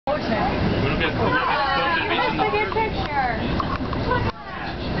There's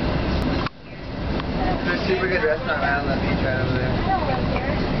a super good restaurant right on the beach right over there.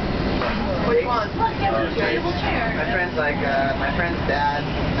 Which one? My friend's my friend's dad,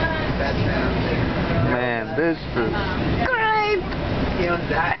 best friend. Man, this is great! He owns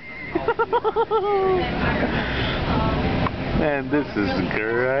that. Man, this is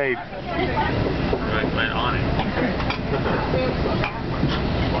great. Right on it.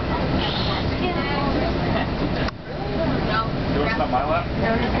 You want some on my lap? Do you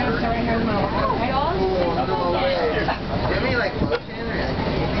have any like lotion or like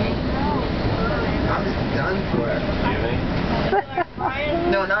anything? I'm just done for it.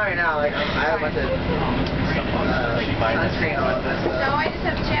 No, not right now. Like I have a bunch of sunscreen on and stuff. No, I just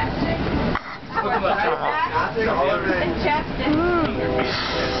have chapstick. And chapstick.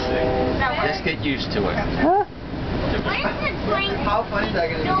 Just get used to it. How funny is that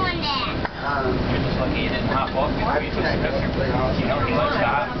going to be? You're just lucky you didn't hop off before you took the picture. You know he likes to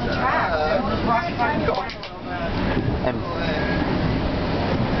hop.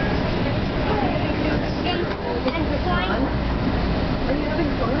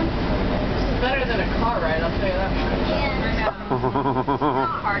 It's better than a car ride, I'll tell you that.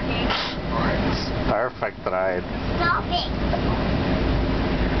 Parking. Perfect ride. Stop it.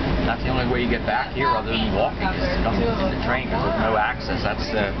 That's the only way you get back here other than walking is to come in the train because there's no access. That's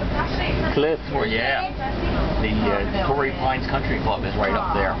the Cliff. Or yeah. The Torrey Pines Country Club is right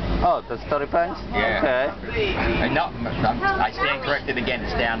up there. Oh, that's Torrey Pines? Yeah. Okay. And no, I stand corrected again.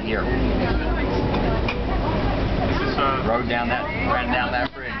 It's down here. Road down that, ran down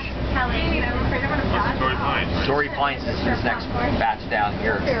that bridge. Torrey Pines. Torrey Pines is his next batch down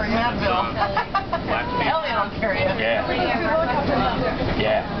here. Elliot will carry you. Yeah.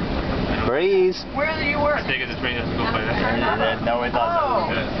 Yeah. Breeze. Where do you work? I take it this train has to go by that. No, it doesn't. Oh.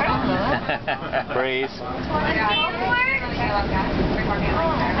 Breeze.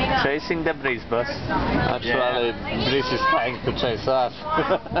 Chasing the breeze, boss. Actually, breeze is trying to chase us.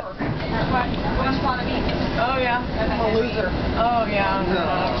 Oh yeah, I'm a loser. Oh yeah.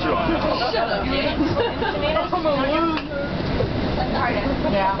 Shut up. I'm a loser.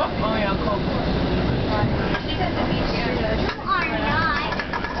 Yeah. Oh yeah. Cool.